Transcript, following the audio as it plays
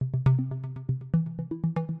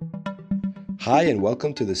Hi, and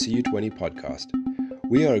welcome to the CU20 podcast.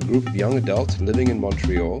 We are a group of young adults living in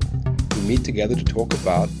Montreal who meet together to talk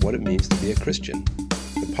about what it means to be a Christian.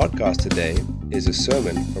 The podcast today is a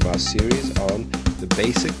sermon from our series on the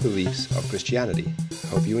basic beliefs of Christianity.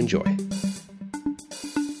 Hope you enjoy.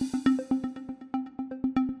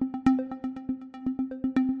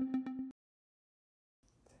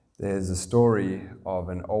 There's a story of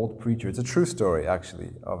an old preacher. It's a true story,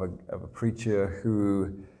 actually, of a preacher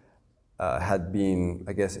who had been,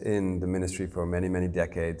 in the ministry for many, many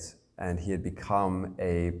decades, and he had become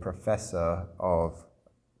a professor of,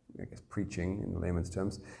 preaching in layman's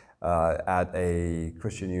terms, at a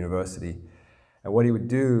Christian university. And what he would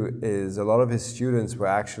do is a lot of his students were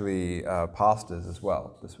actually pastors as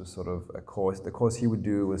well. This was sort of a course. The course he would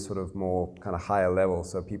do was sort of more kind of higher level,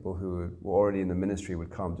 so people who were already in the ministry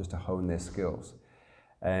would come just to hone their skills.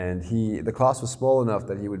 And the class was small enough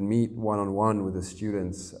that he would meet one-on-one with the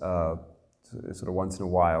students sort of once in a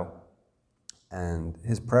while. And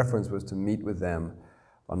his preference was to meet with them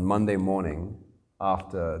on Monday morning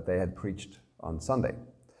after they had preached on Sunday.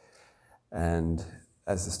 And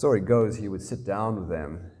as the story goes, he would sit down with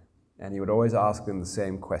them and he would always ask them the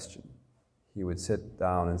same question. He would sit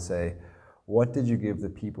down and say, "What did you give the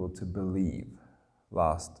people to believe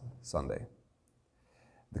last Sunday?"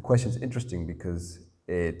 The question is interesting because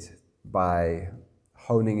by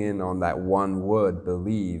honing in on that one word,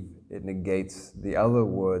 believe, it negates the other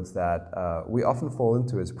words that we often fall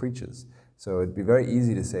into as preachers. So it'd be very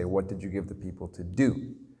easy to say, "What did you give the people to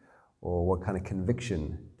do?" Or what kind of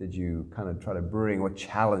conviction did you kind of try to bring? What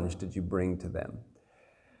challenge did you bring to them?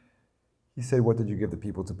 He said, "What did you give the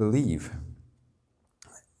people to believe?"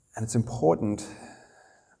 And it's important,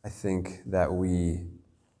 I think, that we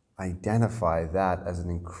identify that as an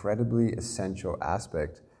incredibly essential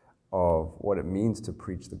aspect of what it means to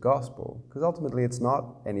preach the gospel. Because ultimately, it's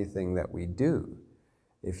not anything that we do.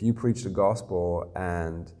 If you preach the gospel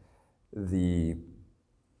and the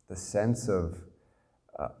sense of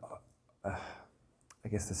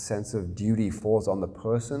the sense of duty falls on the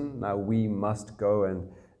person. Now we must go and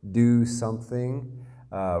do something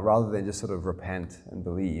rather than just sort of repent and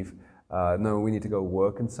believe. No, we need to go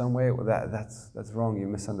work in some way. Well, that's wrong. You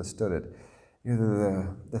misunderstood it.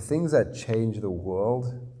 The things that change the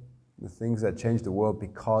world,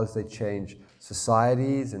 because they change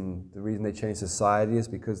societies, and the reason they change society is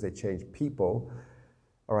because they change people,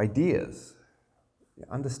 are ideas.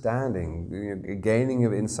 Understanding, gaining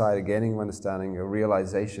of insight, a gaining of understanding, a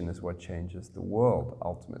realization is what changes the world,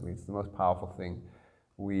 ultimately. It's the most powerful thing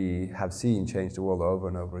we have seen change the world over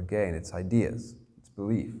and over again. It's ideas, it's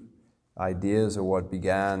belief. Ideas are what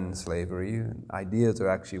began slavery, and ideas are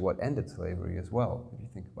actually what ended slavery as well, if you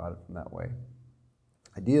think about it from that way.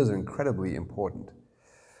 Ideas are incredibly important.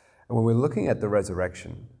 And when we're looking at the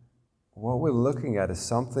resurrection, what we're looking at is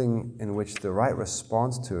something in which the right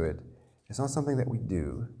response to it it's not something that we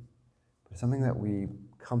do, but it's something that we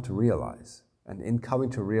come to realize. And in coming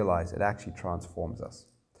to realize, it actually transforms us.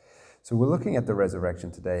 So we're looking at the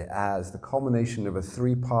resurrection today as the culmination of a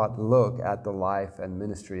three-part look at the life and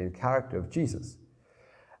ministry and character of Jesus.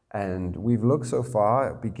 And we've looked so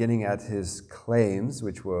far, beginning at his claims,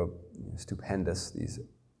 which were stupendous, these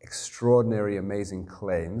extraordinary, amazing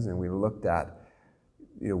claims. And we looked at,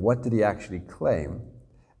 what did he actually claim?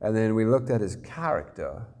 And then we looked at his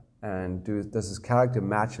character. And does his character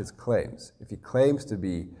match his claims? If he claims to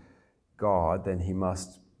be God, then he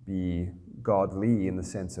must be godly in the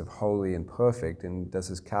sense of holy and perfect. And does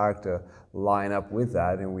his character line up with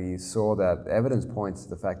that? And we saw that evidence points to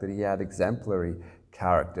the fact that he had exemplary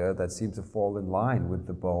character that seemed to fall in line with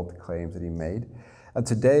the bold claims that he made. And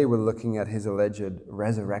today we're looking at his alleged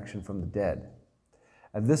resurrection from the dead.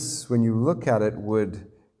 And this, when you look at it,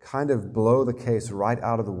 would kind of blow the case right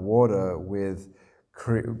out of the water with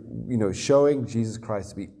showing Jesus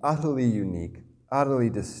Christ to be utterly unique, utterly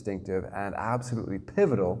distinctive, and absolutely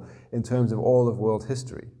pivotal in terms of all of world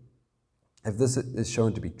history. If this is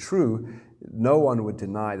shown to be true, no one would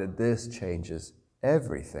deny that this changes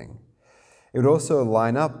everything. It would also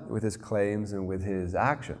line up with his claims and with his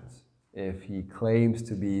actions. If he claims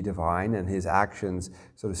to be divine and his actions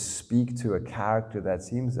sort of speak to a character that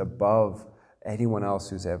seems above anyone else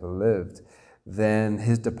who's ever lived, then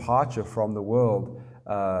his departure from the world,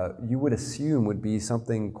 you would assume would be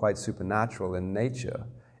something quite supernatural in nature.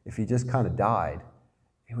 If he just kind of died,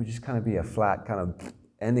 it would just kind of be a flat kind of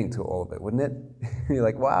ending to all of it, wouldn't it? You're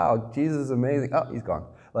like, wow, Jesus is amazing. Oh, he's gone.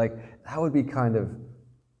 Like, that would be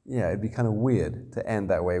it'd be kind of weird to end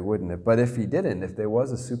that way, wouldn't it? But if he didn't, if there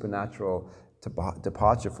was a supernatural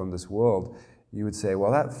departure from this world, you would say,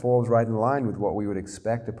 well, that falls right in line with what we would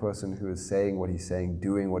expect a person who is saying what he's saying,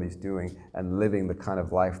 doing what he's doing, and living the kind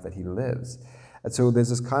of life that he lives. And so there's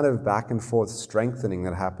this kind of back and forth strengthening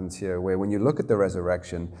that happens here, where when you look at the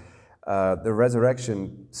resurrection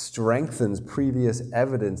strengthens previous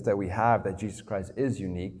evidence that we have that Jesus Christ is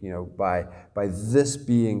unique. By this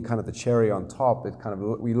being kind of the cherry on top, it kind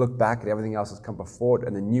of, we look back at everything else that's come before it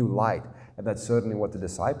and the new light, and that's certainly what the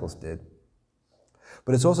disciples did.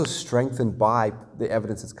 But it's also strengthened by the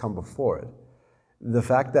evidence that's come before it. The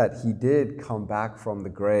fact that he did come back from the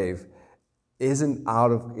grave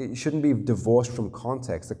it shouldn't be divorced from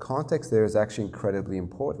context. The context there is actually incredibly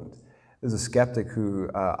important. There's a skeptic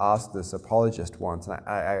who asked this apologist once, and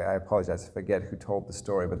I apologize, I forget who told the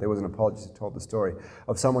story, but there was an apologist who told the story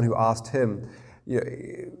of someone who asked him,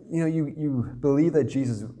 you believe that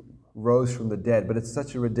Jesus rose from the dead, but it's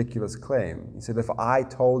such a ridiculous claim. He said, if I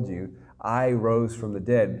told you I rose from the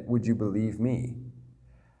dead, would you believe me?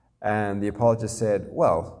 And the apologist said,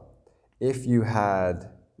 well, if you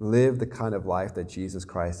had lived the kind of life that Jesus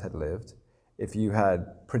Christ had lived, if you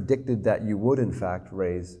had predicted that you would in fact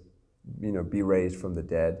be raised from the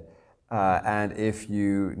dead, and if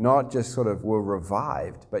you not just sort of were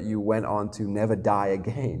revived, but you went on to never die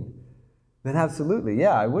again, then absolutely,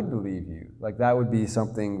 yeah, I would believe you. Like, that would be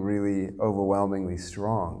something really overwhelmingly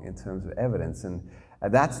strong in terms of evidence. And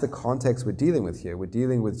that's the context we're dealing with here. We're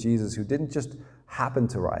dealing with Jesus who didn't just happen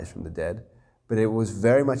to rise from the dead, but it was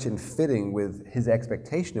very much in fitting with his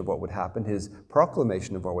expectation of what would happen, his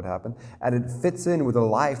proclamation of what would happen, and it fits in with a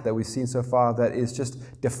life that we've seen so far that is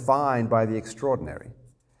just defined by the extraordinary.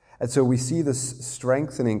 And so we see this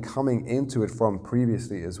strengthening coming into it from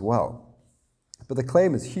previously as well. But the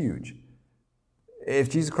claim is huge. If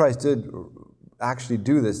Jesus Christ did actually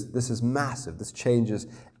do this, this is massive. This changes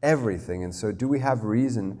everything. And so do we have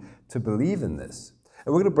reason to believe in this?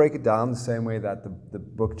 And we're going to break it down the same way that the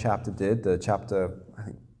book chapter did, the chapter, I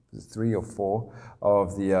think, 3 or 4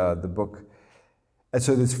 of the book. And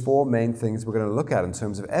so there's 4 main things we're going to look at in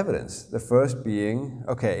terms of evidence. The first being,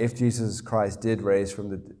 okay, if Jesus Christ did rise from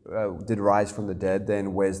the dead,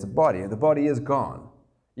 then where's the body? And the body is gone.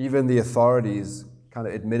 Even the authorities kind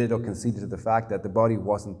of admitted or conceded to the fact that the body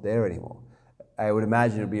wasn't there anymore. I would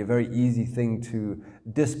imagine it would be a very easy thing to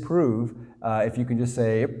disprove if you can just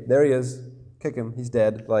say, yep, there he is, kick him, he's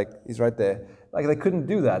dead, like, he's right there. Like, they couldn't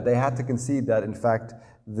do that. They had to concede that, in fact,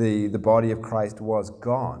 the body of Christ was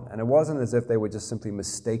gone. And it wasn't as if they were just simply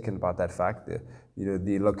mistaken about that fact.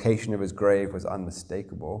 The location of his grave was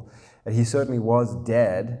unmistakable. And he certainly was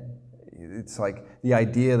dead. It's like the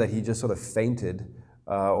idea that he just sort of fainted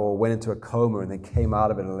or went into a coma and then came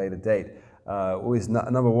out of it at a later date was,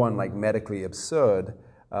 number one, like medically absurd,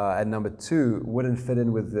 and number 2, wouldn't fit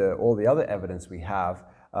in with all the other evidence we have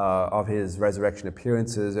of his resurrection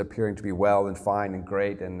appearances, appearing to be well and fine and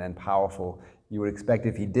great and powerful. You would expect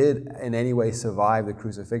if he did in any way survive the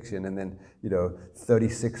crucifixion and then,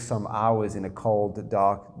 36 some hours in a cold,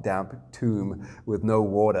 dark, damp tomb with no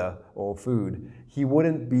water or food, he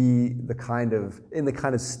wouldn't be in the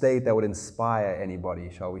kind of state that would inspire anybody,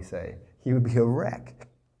 shall we say. He would be a wreck.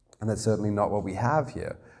 And that's certainly not what we have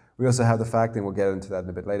here. We also have the fact, and we'll get into that in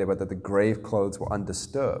a bit later, but that the grave clothes were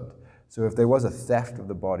undisturbed. So if there was a theft of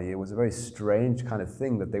the body, it was a very strange kind of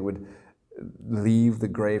thing that they would leave the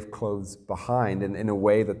grave clothes behind in a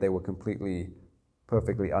way that they were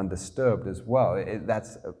perfectly undisturbed as well.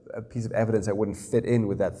 That's a piece of evidence that wouldn't fit in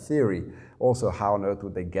with that theory. Also, how on earth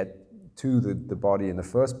would they get to the body in the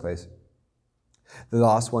first place? The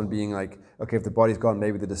last one being like, okay, if the body's gone,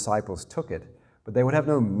 maybe the disciples took it. But they would have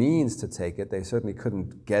no means to take it. They certainly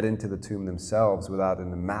couldn't get into the tomb themselves without a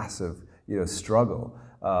massive, struggle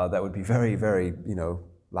that would be very, very,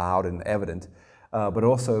 loud and evident. But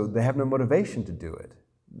also, they have no motivation to do it.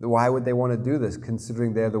 Why would they want to do this,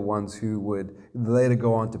 considering they're the ones who would later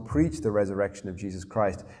go on to preach the resurrection of Jesus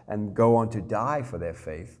Christ and go on to die for their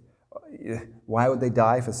faith? Why would they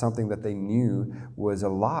die for something that they knew was a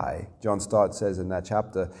lie? John Stott says in that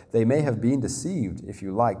chapter, they may have been deceived, if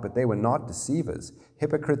you like, but they were not deceivers.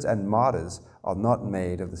 Hypocrites and martyrs are not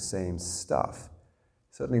made of the same stuff.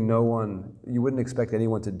 Certainly you wouldn't expect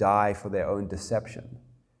anyone to die for their own deception.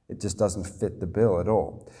 It just doesn't fit the bill at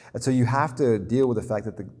all. And so you have to deal with the fact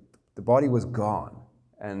that the body was gone,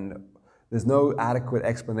 and there's no adequate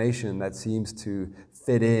explanation that seems to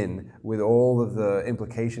fit in with all of the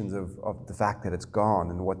implications of the fact that it's gone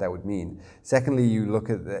and what that would mean. Secondly, he looked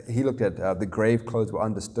at the grave clothes were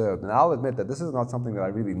undisturbed. And I'll admit that this is not something that I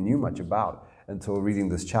really knew much about until reading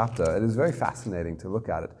this chapter. It is very fascinating to look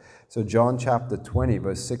at it. So John chapter 20,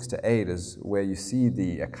 verse 6 to 8 is where you see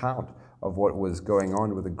the account of what was going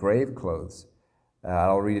on with the grave clothes.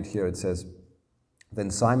 I'll read it here. It says, Then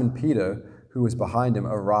Simon Peter, who was behind him,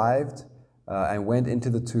 arrived and went into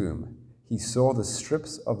the tomb. He saw the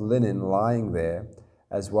strips of linen lying there,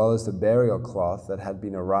 as well as the burial cloth that had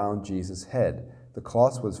been around Jesus' head. The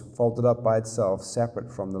cloth was folded up by itself,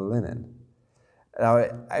 separate from the linen. Now,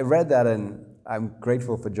 I read that, and I'm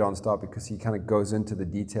grateful for John Stott because he kind of goes into the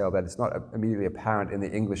detail that it's not immediately apparent in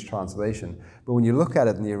the English translation. But when you look at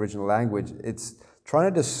it in the original language, it's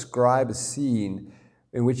trying to describe a scene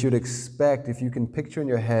in which you'd expect, if you can picture in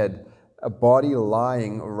your head, a body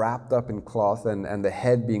lying wrapped up in cloth and the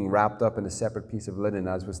head being wrapped up in a separate piece of linen,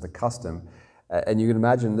 as was the custom. And you can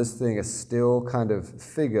imagine this thing, a still kind of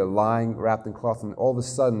figure lying wrapped in cloth, and all of a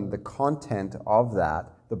sudden the content of that,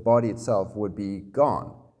 the body itself, would be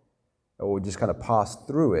gone, or would just kind of pass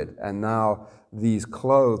through it. And now these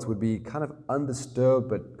clothes would be kind of undisturbed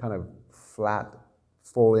but kind of flat,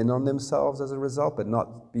 fall in on themselves as a result, but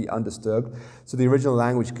not be undisturbed. So the original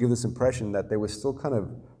language gives this impression that they were still kind of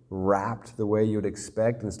wrapped the way you would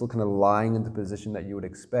expect and still kind of lying in the position that you would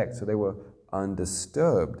expect. So they were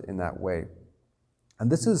undisturbed in that way.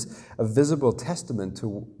 And this is a visible testament to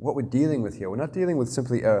what we're dealing with here. We're not dealing with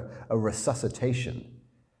simply a resuscitation.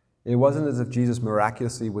 It wasn't as if Jesus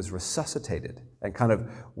miraculously was resuscitated and kind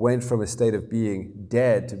of went from a state of being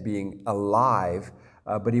dead to being alive,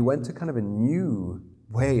 but he went to kind of a new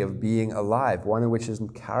way of being alive, one in which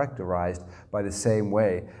isn't characterized by the same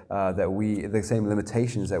way the same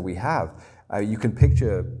limitations that we have. You can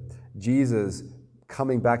picture Jesus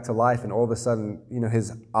coming back to life, and all of a sudden,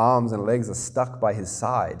 his arms and legs are stuck by his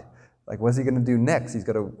side. Like, what's he going to do next? He's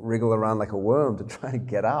got to wriggle around like a worm to try to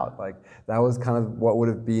get out. Like, that was kind of what would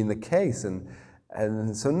have been the case. And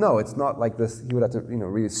so, no, it's not like this. He would have to,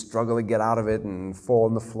 really struggle to get out of it and fall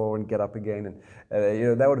on the floor and get up again.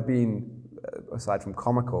 And, that would have been, aside from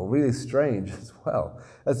comical, really strange as well.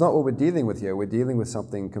 That's not what we're dealing with here. We're dealing with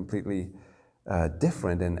something completely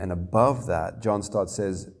different and above that. John Stott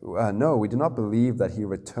says, no, we do not believe that he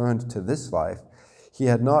returned to this life. He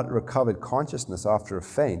had not recovered consciousness after a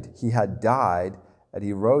faint. He had died, and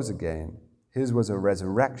he rose again. His was a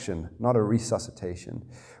resurrection, not a resuscitation.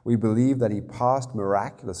 We believe that he passed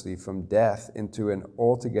miraculously from death into an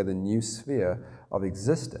altogether new sphere of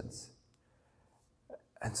existence.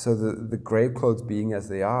 And so the grave clothes being as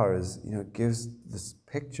they are is, gives this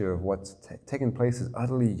picture of what's taken place is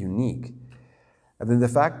utterly unique. And then the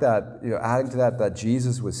fact that, adding to that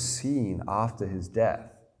Jesus was seen after his death,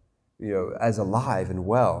 as alive and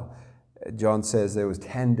well. John says there was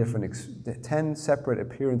 10 separate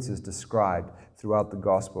appearances described throughout the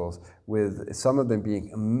Gospels, with some of them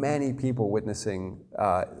being many people witnessing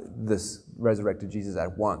this resurrected Jesus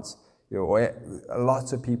at once.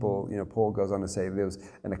 Lots of people, Paul goes on to say there was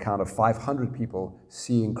an account of 500 people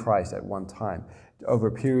seeing Christ at one time. Over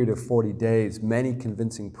a period of 40 days, many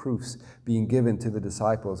convincing proofs being given to the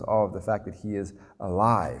disciples of the fact that he is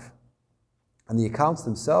alive. And the accounts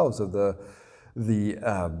themselves of the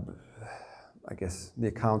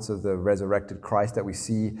accounts of the resurrected Christ that we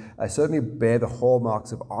see certainly bear the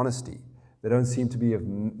hallmarks of honesty. They don't seem to be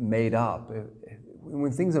made up.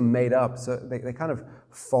 When things are made up, so they kind of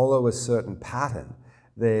follow a certain pattern.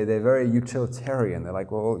 They're very utilitarian. They're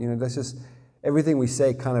like, well, that's just, everything we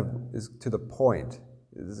say kind of is to the point.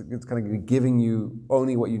 It's kind of giving you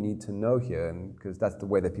only what you need to know here, and because that's the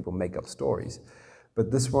way that people make up stories. But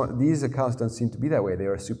these accounts don't seem to be that way.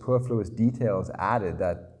 There are superfluous details added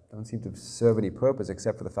that don't seem to serve any purpose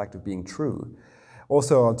except for the fact of being true.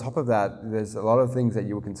 Also, on top of that, there's a lot of things that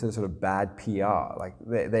you would consider sort of bad PR. Like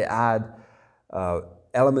they add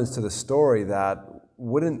elements to the story that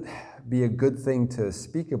wouldn't be a good thing to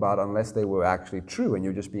speak about unless they were actually true and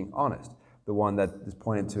you're just being honest. The one that is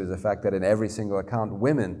pointed to is the fact that in every single account,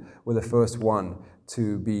 women were the first one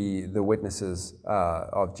to be the witnesses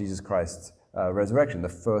of Jesus Christ's resurrection, the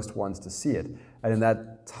first ones to see it. And in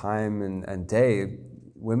that time and day,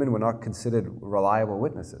 women were not considered reliable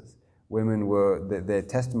witnesses. Women their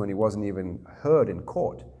testimony wasn't even heard in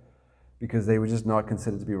court because they were just not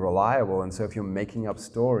considered to be reliable. And so if you're making up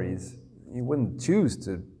stories, you wouldn't choose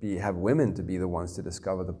to have women to be the ones to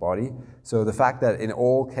discover the body. So the fact that in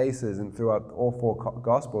all cases and throughout all four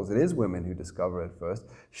Gospels, it is women who discover it first,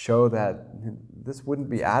 show that this wouldn't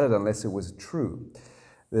be added unless it was true.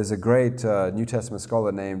 There's a great New Testament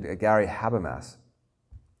scholar named Gary Habermas,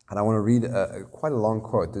 and I want to read quite a long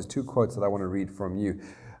quote. There's two quotes that I want to read for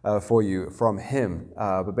you from him,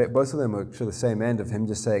 but both of them are to the same end of him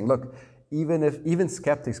just saying, look, even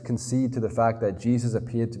skeptics concede to the fact that Jesus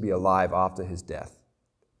appeared to be alive after his death.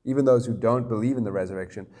 Even those who don't believe in the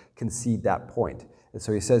resurrection concede that point. And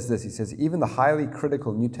so he says this, he says, even the highly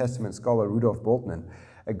critical New Testament scholar Rudolf Bultmann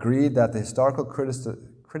agreed that the historical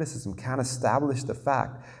criticism can establish the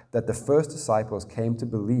fact that the first disciples came to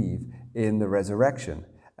believe in the resurrection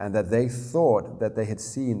and that they thought that they had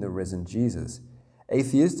seen the risen Jesus.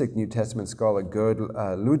 Atheistic New Testament scholar Gerd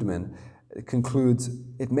Ludman concludes,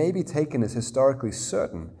 it may be taken as historically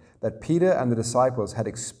certain that Peter and the disciples had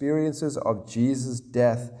experiences of Jesus'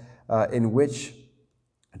 death in which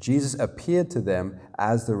Jesus appeared to them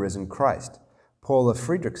as the risen Christ. Paula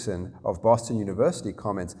Fredrickson of Boston University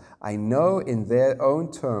comments, I know in their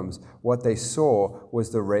own terms what they saw was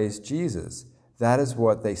the raised Jesus. That is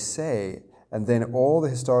what they say, and then all the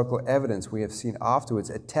historical evidence we have seen afterwards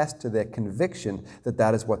attest to their conviction that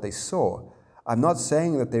that is what they saw. I'm not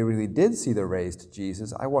saying that they really did see the raised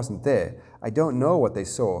Jesus. I wasn't there. I don't know what they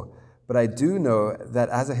saw, but I do know that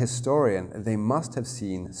as a historian, they must have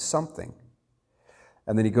seen something.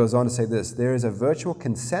 And then he goes on to say this, there is a virtual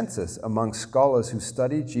consensus among scholars who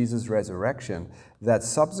study Jesus' resurrection that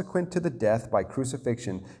subsequent to the death by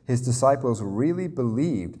crucifixion, his disciples really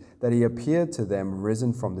believed that he appeared to them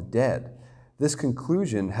risen from the dead. This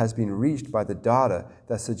conclusion has been reached by the data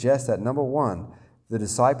that suggests that, number one, the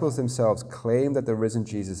disciples themselves claimed that the risen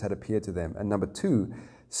Jesus had appeared to them, and number two,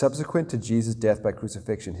 subsequent to Jesus' death by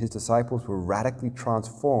crucifixion, his disciples were radically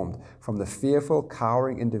transformed from the fearful,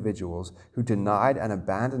 cowering individuals who denied and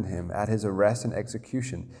abandoned him at his arrest and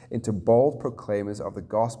execution into bold proclaimers of the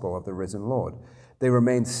gospel of the risen Lord. They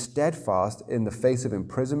remained steadfast in the face of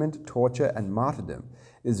imprisonment, torture, and martyrdom.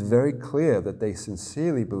 It is very clear that they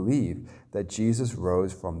sincerely believed that Jesus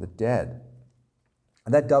rose from the dead.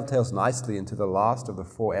 And that dovetails nicely into the last of the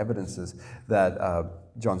four evidences that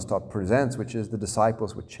John Stott presents, which is the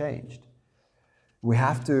disciples were changed. We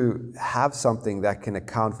have to have something that can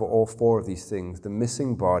account for all four of these things: the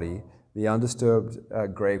missing body, the undisturbed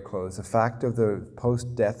grave clothes, the fact of the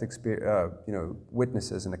post-death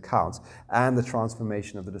witnesses and accounts, and the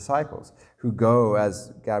transformation of the disciples, who go,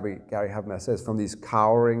 as Gary Habermas says, from these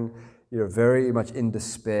cowering, very much in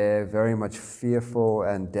despair, very much fearful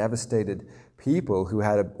and devastated people who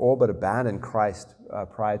had all but abandoned Christ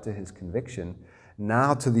prior to his conviction,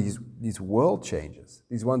 now to these world changers,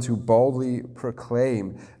 these ones who boldly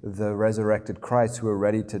proclaim the resurrected Christ, who are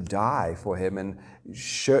ready to die for him and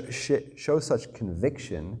show such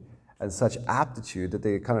conviction and such aptitude that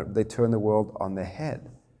they turn the world on their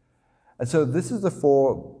head. And so this is the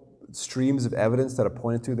four streams of evidence that are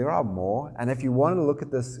pointed to. There are more, and if you want to look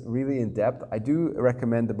at this really in depth, I do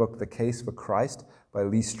recommend the book The Case for Christ by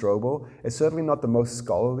Lee Strobel. It's certainly not the most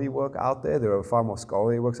scholarly work out there. There are far more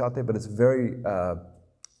scholarly works out there, but it's very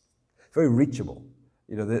reachable.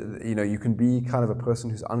 You can be kind of a person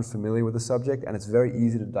who's unfamiliar with the subject, and it's very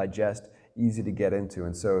easy to digest, easy to get into.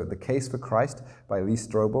 And so The Case for Christ by Lee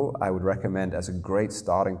Strobel, I would recommend as a great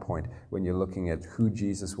starting point when you're looking at who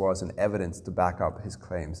Jesus was and evidence to back up his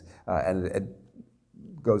claims. And it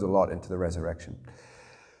goes a lot into the resurrection.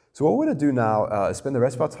 So what we're going to do now is spend the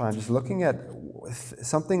rest of our time just looking at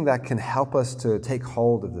something that can help us to take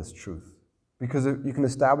hold of this truth. Because you can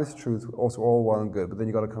establish truth, also all well and good, but then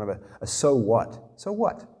you've got a kind of a so what? So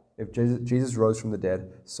what? If Jesus rose from the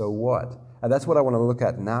dead, so what? And that's what I want to look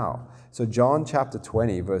at now. So John chapter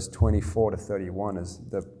 20, verse 24 to 31 is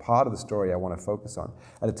the part of the story I want to focus on.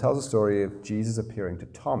 And it tells the story of Jesus appearing to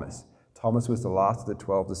Thomas. Thomas was the last of the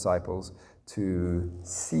 12 disciples to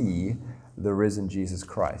see the risen Jesus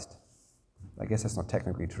Christ. I guess that's not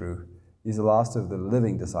technically true. He's the last of the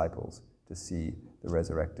living disciples to see the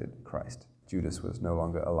resurrected Christ. Judas was no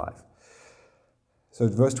longer alive. So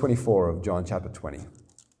verse 24 of John chapter 20.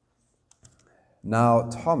 Now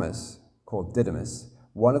Thomas, called Didymus,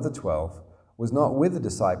 one of the 12, was not with the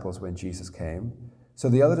disciples when Jesus came. So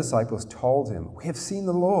the other disciples told him, "We have seen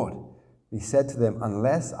the Lord." He said to them,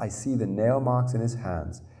 "Unless I see the nail marks in his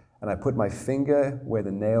hands, and I put my finger where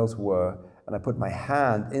the nails were, and I put my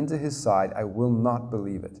hand into his side, I will not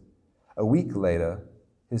believe it." A week later,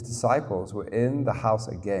 his disciples were in the house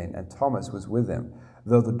again, and Thomas was with them.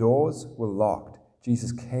 Though the doors were locked,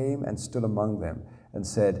 Jesus came and stood among them and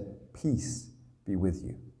said, "Peace be with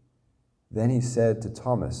you." Then he said to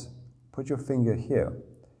Thomas, "Put your finger here.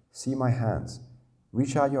 See my hands.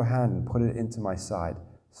 Reach out your hand and put it into my side.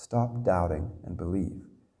 Stop doubting and believe."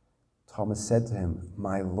 Thomas said to him,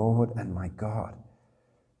 "My Lord and my God."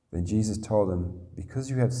 Then Jesus told him, "Because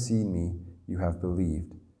you have seen me, you have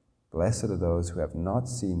believed. Blessed are those who have not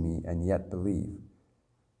seen me and yet believe."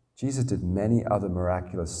 Jesus did many other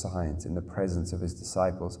miraculous signs in the presence of his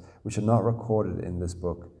disciples, which are not recorded in this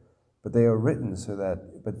book. But these are written so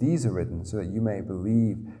that you may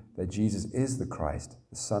believe that Jesus is the Christ,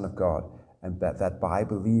 the Son of God, and that by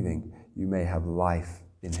believing you may have life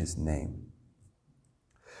in his name.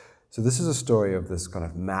 So this is a story of this kind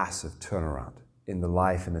of massive turnaround. in the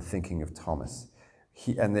life and the thinking of Thomas.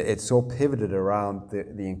 And it's all pivoted around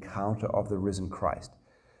the encounter of the risen Christ.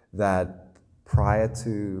 That prior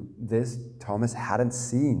to this, Thomas hadn't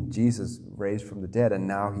seen Jesus raised from the dead, and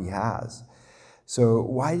now he has. So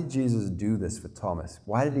why did Jesus do this for Thomas?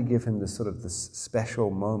 Why did he give him this special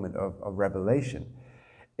moment of revelation?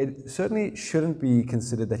 It certainly shouldn't be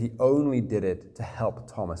considered that he only did it to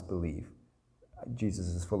help Thomas believe. Jesus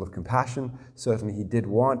is full of compassion. Certainly he did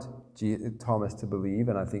want Thomas to believe,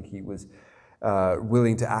 and I think he was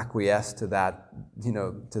willing to acquiesce to that,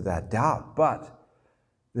 to that doubt. But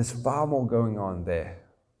there's far more going on there.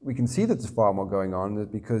 We can see that there's far more going on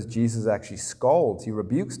because Jesus actually scolds, he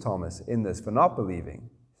rebukes Thomas in this for not believing,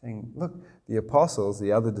 saying, look, the apostles,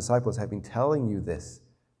 the other disciples have been telling you this.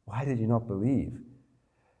 Why did you not believe?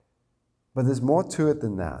 But there's more to it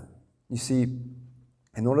than that. You see,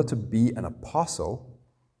 in order to be an apostle,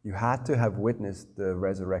 you had to have witnessed the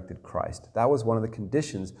resurrected Christ. That was one of the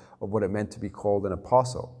conditions of what it meant to be called an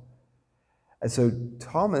apostle. And so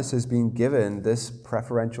Thomas has been given this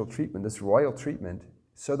preferential treatment, this royal treatment,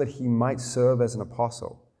 so that he might serve as an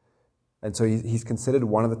apostle. And so he's considered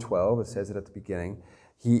one of the 12, it says it at the beginning.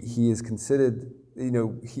 He is considered, he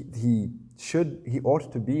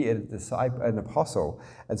ought to be a disciple, an apostle.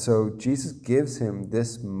 And so Jesus gives him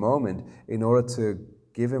this moment in order to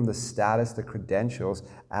give him the status, the credentials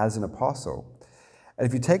as an apostle. And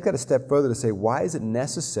if you take that a step further to say, why is it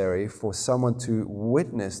necessary for someone to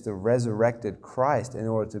witness the resurrected Christ in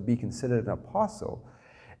order to be considered an apostle?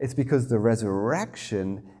 It's because the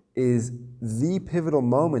resurrection is the pivotal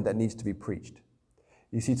moment that needs to be preached.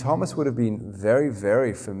 You see, Thomas would have been very,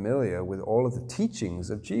 very familiar with all of the teachings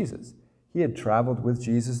of Jesus. He had traveled with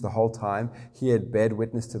Jesus the whole time. He had bared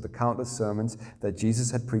witness to the countless sermons that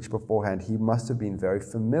Jesus had preached beforehand. He must have been very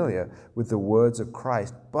familiar with the words of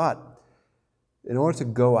Christ. But in order to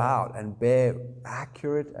go out and bear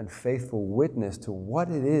accurate and faithful witness to what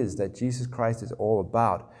it is that Jesus Christ is all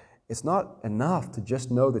about, it's not enough to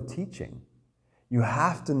just know the teaching. You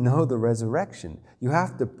have to know the resurrection. You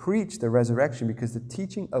have to preach the resurrection because the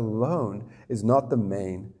teaching alone is not the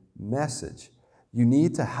main message. You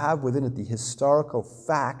need to have within it the historical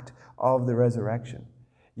fact of the resurrection.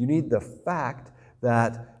 You need the fact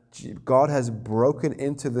that God has broken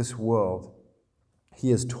into this world.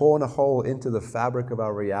 He has torn a hole into the fabric of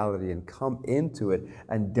our reality and come into it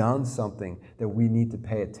and done something that we need to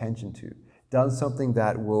pay attention to. Done something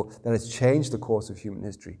that has changed the course of human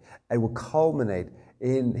history and will culminate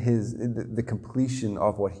in the completion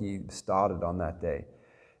of what he started on that day.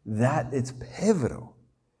 That it's pivotal.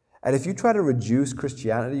 And if you try to reduce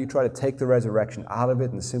Christianity, you try to take the resurrection out of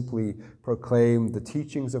it and simply proclaim the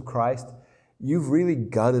teachings of Christ, you've really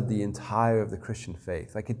gutted the entire of the Christian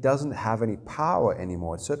faith. Like, it doesn't have any power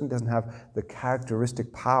anymore. It certainly doesn't have the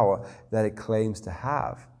characteristic power that it claims to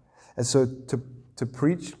have. And so to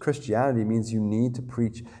preach Christianity means you need to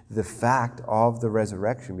preach the fact of the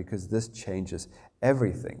resurrection because this changes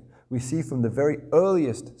everything. We see from the very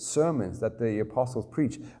earliest sermons that the apostles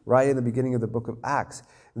preach, right in the beginning of the book of Acts,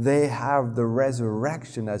 they have the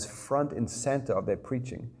resurrection as front and center of their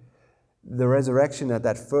preaching. The resurrection at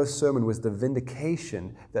that first sermon was the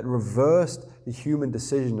vindication that reversed the human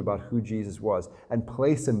decision about who Jesus was and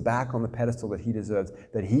placed him back on the pedestal that he deserves,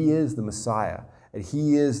 that he is the Messiah, and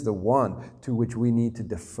he is the one to which we need to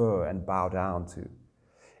defer and bow down to.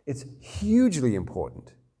 It's hugely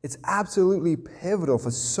important. It's absolutely pivotal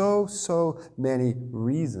for so many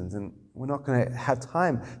reasons, and we're not going to have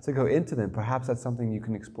time to go into them. Perhaps that's something you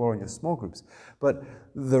can explore in your small groups. But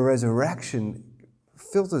the resurrection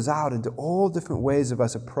filters out into all different ways of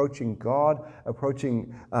us approaching God,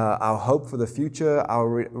 approaching our hope for the future, our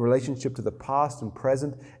relationship to the past and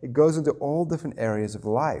present. It goes into all different areas of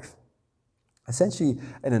life. Essentially,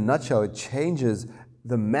 in a nutshell, it changes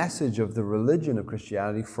the message of the religion of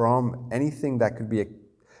Christianity from anything that could be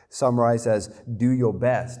summarized as do your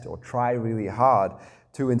best or try really hard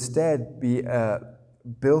to instead be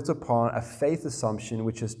built upon a faith assumption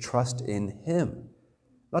which is trust in Him.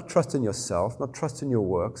 Not trust in yourself, not trust in your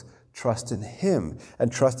works, trust in Him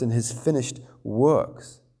and trust in His finished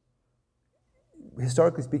works.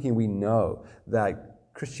 Historically speaking, we know that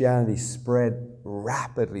Christianity spread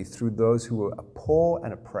rapidly through those who were poor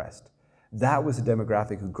and oppressed. That was the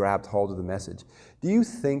demographic who grabbed hold of the message. Do you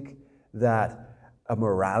think that a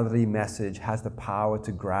morality message has the power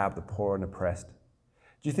to grab the poor and oppressed?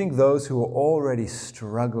 Do you think those who are already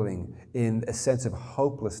struggling in a sense of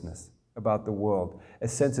hopelessness about the world, a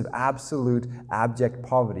sense of absolute abject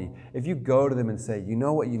poverty, if you go to them and say, you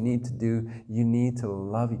know what you need to do? You need to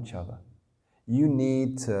love each other. You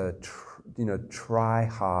need to try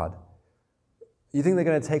hard. You think they're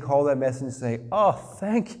going to take hold of that message and say, oh,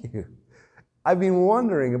 thank you. I've been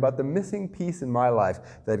wondering about the missing piece in my life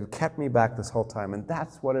that had kept me back this whole time, and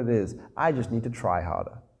that's what it is. I just need to try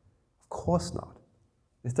harder. Of course not.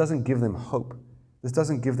 This doesn't give them hope. This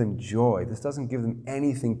doesn't give them joy. This doesn't give them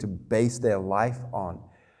anything to base their life on.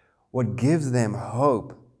 What gives them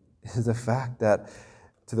hope is the fact that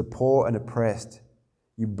to the poor and oppressed,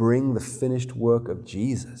 you bring the finished work of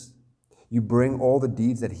Jesus. You bring all the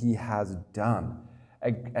deeds that he has done.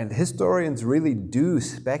 And historians really do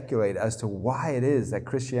speculate as to why it is that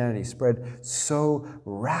Christianity spread so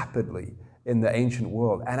rapidly in the ancient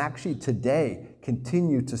world, and actually today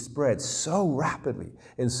continue to spread so rapidly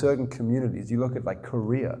in certain communities. You look at like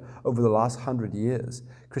Korea over the last 100 years,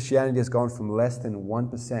 Christianity has gone from less than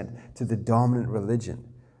 1% to the dominant religion.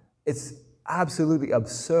 It's absolutely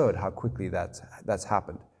absurd how quickly that's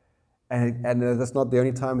happened. And that's not the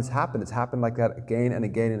only time it's happened. It's happened like that again and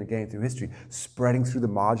again and again through history, spreading through the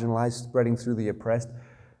marginalized, spreading through the oppressed.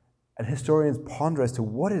 And historians ponder as to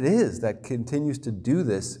what it is that continues to do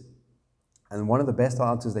this. And one of the best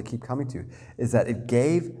answers they keep coming to is that it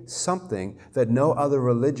gave something that no other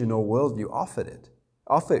religion or worldview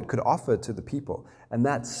could offer to the people. And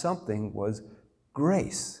that something was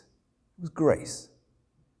grace. It was grace.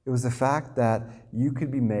 It was the fact that you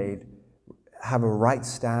could be made, have a right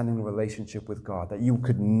standing relationship with God, that you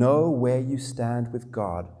could know where you stand with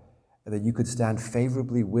God, and that you could stand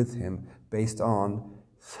favorably with him based on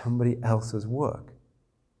somebody else's work,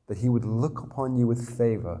 that he would look upon you with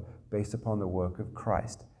favor based upon the work of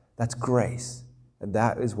Christ. That's grace. And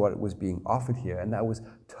that is what was being offered here. And that was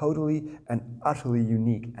totally and utterly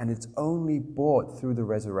unique. And it's only bought through the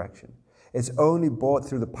resurrection. It's only bought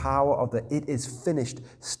through the power of the "it is finished"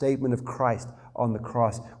 statement of Christ on the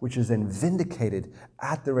cross, which is then vindicated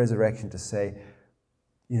at the resurrection to say,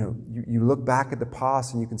 you look back at the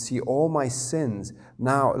past and you can see all my sins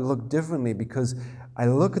now look differently because I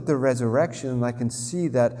look at the resurrection and I can see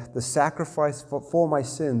that the sacrifice for my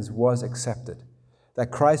sins was accepted.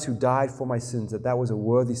 That Christ who died for my sins, that was a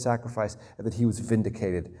worthy sacrifice and that he was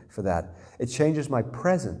vindicated for that. It changes my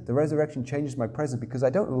present. The resurrection changes my present because I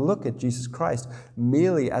don't look at Jesus Christ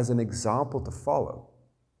merely as an example to follow.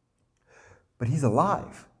 But he's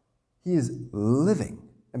alive. He is living.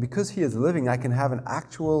 And because he is living, I can have an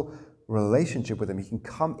actual relationship with him. He can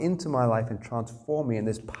come into my life and transform me. And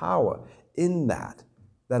there's power in that.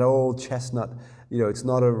 That old chestnut, it's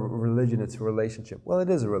not a religion, it's a relationship. Well, it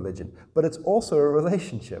is a religion, but it's also a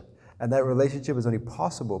relationship. And that relationship is only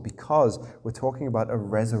possible because we're talking about a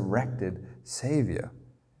resurrected Savior.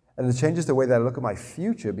 And it changes the way that I look at my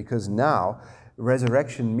future, because now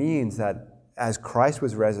resurrection means that as Christ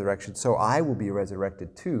was resurrected, so I will be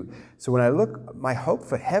resurrected too. So when I look, my hope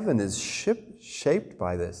for heaven is shaped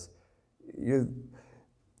by this.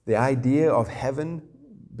 The idea of heaven,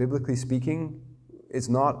 biblically speaking, it's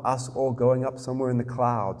not us all going up somewhere in the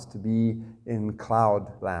clouds to be in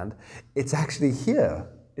cloud land. It's actually here.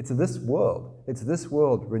 It's this world. It's this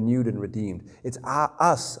world renewed and redeemed. It's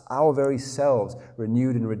our very selves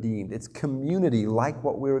renewed and redeemed. It's community like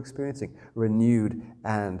what we're experiencing, renewed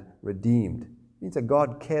and redeemed. It means that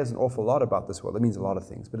God cares an awful lot about this world. It means a lot of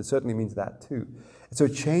things, but it certainly means that too. And so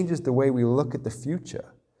it changes the way we look at the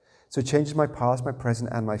future. So it changes my past, my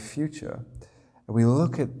present, and my future. And we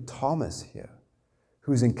look at Thomas here,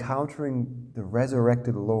 who's encountering the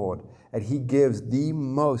resurrected Lord, and he gives the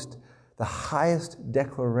highest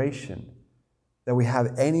declaration that we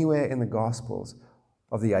have anywhere in the Gospels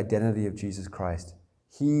of the identity of Jesus Christ.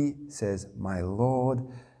 He says, "My Lord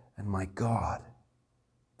and my God."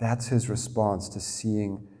 That's his response to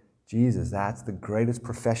seeing Jesus. That's the greatest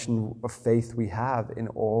profession of faith we have in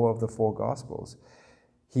all of the four Gospels.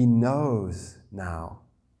 He knows now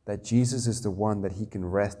that Jesus is the one that he can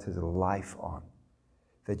rest his life on.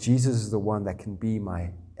 That Jesus is the one that can be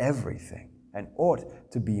my everything and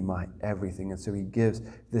ought to be my everything. And so he gives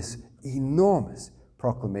this enormous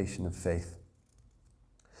proclamation of faith.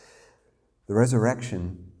 The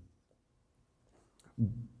resurrection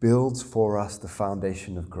builds for us the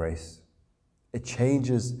foundation of grace. It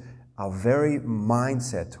changes our very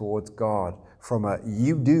mindset towards God from a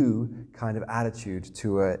 "you do" kind of attitude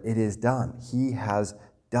to a "it is done." He has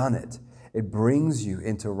done it. It brings you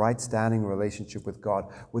into right standing relationship with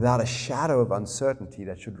God without a shadow of uncertainty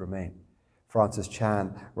that should remain. Francis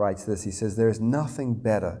Chan writes this. He says, "There is nothing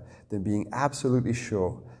better than being absolutely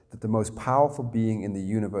sure that the most powerful being in the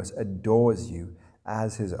universe adores you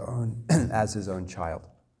as his own, as his own child."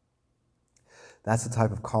 That's the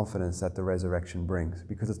type of confidence that the resurrection brings,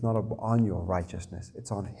 because it's not on your righteousness,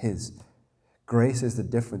 it's on his. Grace is the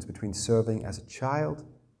difference between serving as a child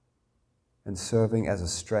and serving as a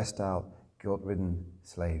stressed out, guilt-ridden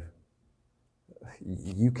slave.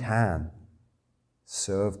 You can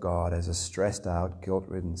serve God as a stressed out,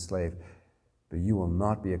 guilt-ridden slave, but you will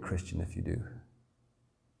not be a Christian if you do.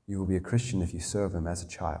 You will be a Christian if you serve Him as a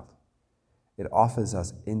child. It offers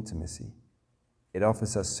us intimacy. It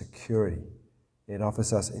offers us security. It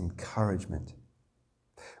offers us encouragement.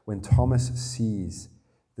 When Thomas sees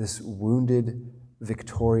this wounded,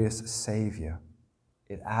 victorious Savior,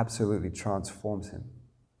 it absolutely transforms him.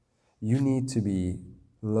 You need to be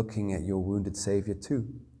looking at your wounded Savior too.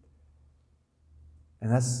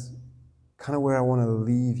 And that's kind of where I want to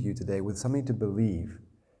leave you today, with something to believe.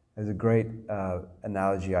 There's a great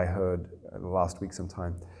analogy I heard last week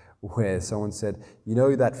sometime, where someone said, you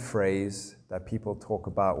know that phrase that people talk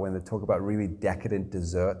about when they talk about really decadent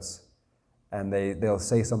desserts? And they'll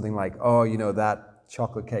say something like, oh, you know, that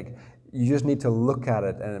chocolate cake, you just need to look at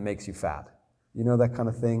it and it makes you fat. You know, that kind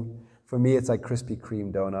of thing? For me, it's like Krispy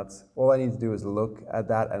Kreme donuts. All I need to do is look at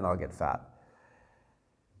that and I'll get fat.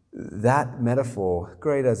 That metaphor,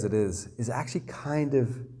 great as it is actually kind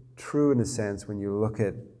of true in a sense when you look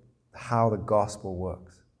at how the gospel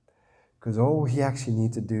works. Because all we actually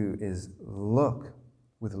need to do is look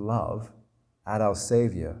with love at our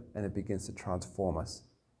Savior, and it begins to transform us.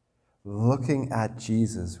 Looking at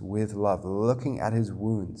Jesus with love, looking at His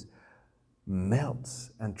wounds,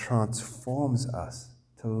 melts and transforms us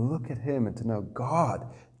to look at Him and to know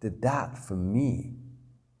God did that for me.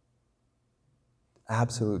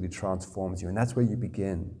 Absolutely transforms you. And that's where you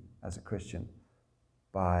begin as a Christian,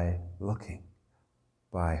 by looking,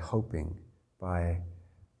 by hoping, by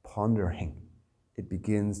pondering. It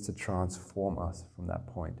begins to transform us from that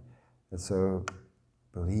point. And so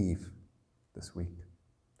believe this week.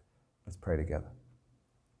 Let's pray together.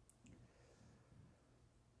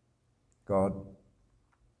 God,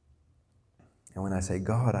 and when I say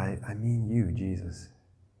God, I mean you, Jesus.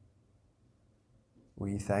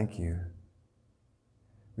 We thank you.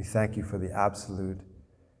 We thank you for the absolute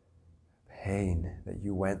pain that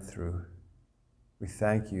you went through. We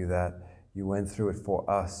thank you that you went through it for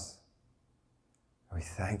us. We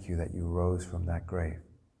thank you that you rose from that grave.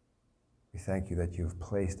 We thank you that you've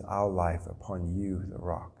placed our life upon you, the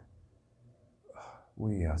rock.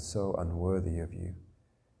 We are so unworthy of you.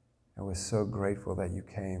 And we're so grateful that you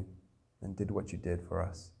came and did what you did for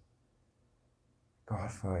us. God,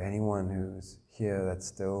 for anyone who's here that's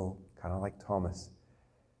still kind of like Thomas,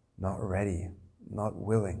 not ready, not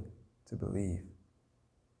willing to believe,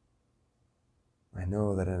 I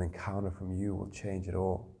know that an encounter from you will change it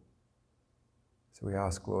all. So we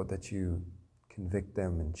ask, Lord, that you convict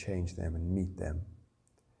them and change them and meet them.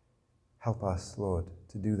 Help us, Lord,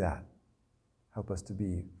 to do that. Help us to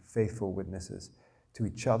be faithful witnesses to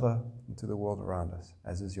each other and to the world around us,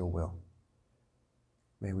 as is your will.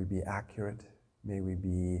 May we be accurate. May we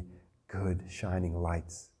be good, shining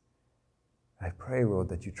lights. I pray, Lord,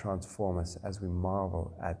 that you transform us as we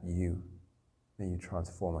marvel at you. May you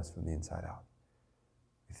transform us from the inside out.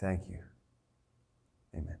 We thank you.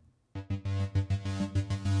 Amen.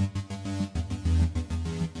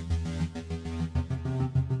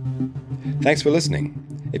 Thanks for listening.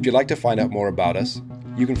 If you'd like to find out more about us,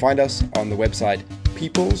 you can find us on the website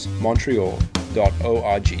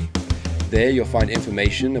peoplesmontreal.org. There you'll find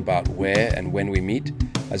information about where and when we meet,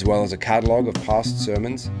 as well as a catalog of past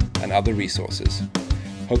sermons and other resources.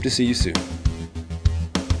 Hope to see you soon.